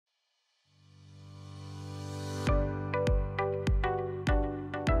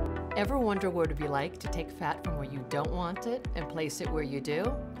Ever wonder what it would be like to take fat from where you don't want it and place it where you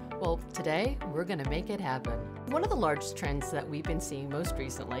do? Well, today we're going to make it happen. One of the largest trends that we've been seeing most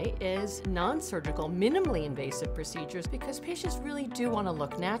recently is non-surgical, minimally invasive procedures because patients really do want to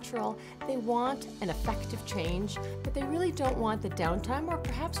look natural. They want an effective change, but they really don't want the downtime or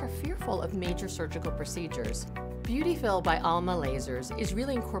perhaps are fearful of major surgical procedures. BeautiFill by Alma Lasers is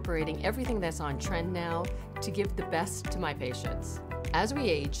really incorporating everything that's on trend now to give the best to my patients. As we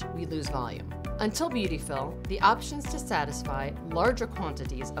age, we lose volume. Until BeautiFill, the options to satisfy larger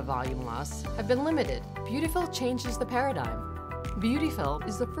quantities of volume loss have been limited. BeautiFill changes the paradigm. BeautiFill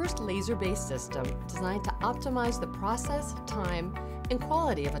is the first laser-based system designed to optimize the process, time, and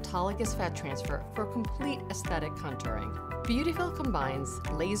quality of autologous fat transfer for complete aesthetic contouring. BeautiFill combines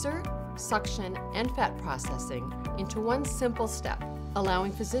laser, suction, and fat processing into one simple step,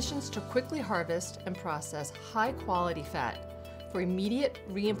 allowing physicians to quickly harvest and process high-quality fat for immediate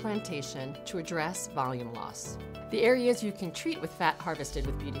reimplantation to address volume loss. The areas you can treat with fat harvested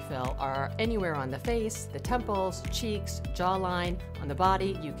with BeautiFill are anywhere on the face, the temples, cheeks, jawline. On the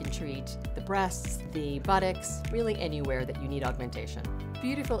body, you can treat the breasts, the buttocks, really anywhere that you need augmentation.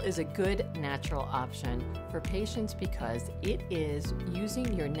 BeautiFill is a good natural option for patients because it is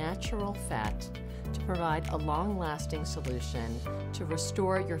using your natural fat to provide a long-lasting solution to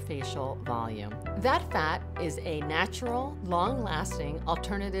restore your facial volume. That fat is a natural, long-lasting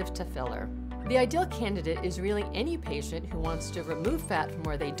alternative to filler. The ideal candidate is really any patient who wants to remove fat from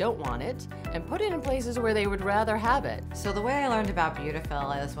where they don't want it and put it in places where they would rather have it. So the way I learned about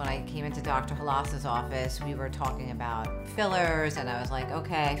BeautiFill is when I came into Dr. Halas's office, we were talking about fillers, and I was like,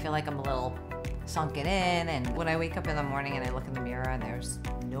 okay, I feel like I'm a little sunken in, and when I wake up in the morning and I look in the mirror and there's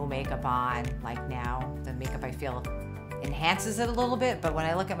no makeup on, like now, the makeup I feel enhances it a little bit, but when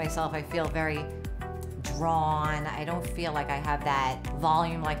I look at myself, I feel very drawn. I don't feel like I have that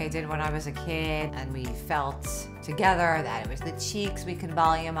volume like I did when I was a kid, and we felt together that it was the cheeks we could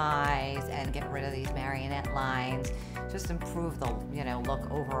volumize and get rid of these marionette lines, just improve the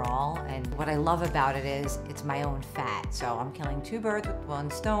look overall. And what I love about it is it's my own fat, so I'm killing two birds with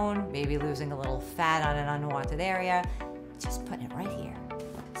one stone, maybe losing a little fat on an unwanted area, just putting it right here.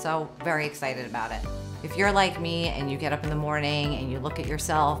 So very excited about it. If you're like me and you get up in the morning and you look at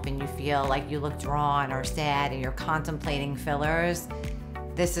yourself and you feel like you look drawn or sad and you're contemplating fillers,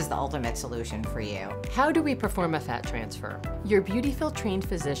 this is the ultimate solution for you. How do we perform a fat transfer? Your BeautiFill trained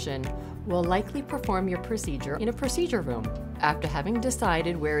physician will likely perform your procedure in a procedure room. After having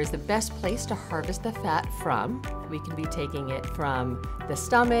decided where is the best place to harvest the fat from, we can be taking it from the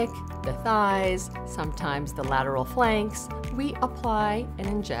stomach, the thighs, sometimes the lateral flanks. We apply and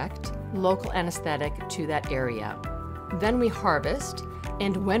inject local anesthetic to that area. Then we harvest,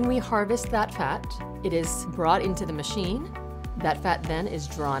 and when we harvest that fat, it is brought into the machine. That fat then is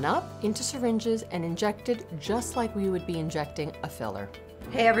drawn up into syringes and injected just like we would be injecting a filler.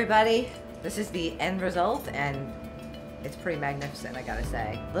 Hey everybody, this is the end result, and it's pretty magnificent, I gotta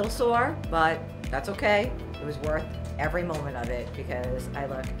say. A little sore, but that's okay. It was worth every moment of it because I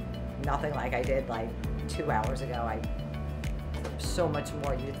look nothing like I did like 2 hours ago. I'm so much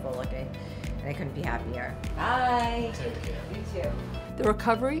more youthful looking, and I couldn't be happier. Bye. Take care. You too. The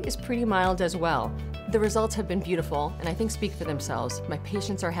recovery is pretty mild as well. The results have been beautiful and I think speak for themselves. My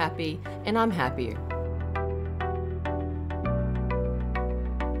patients are happy and I'm happy.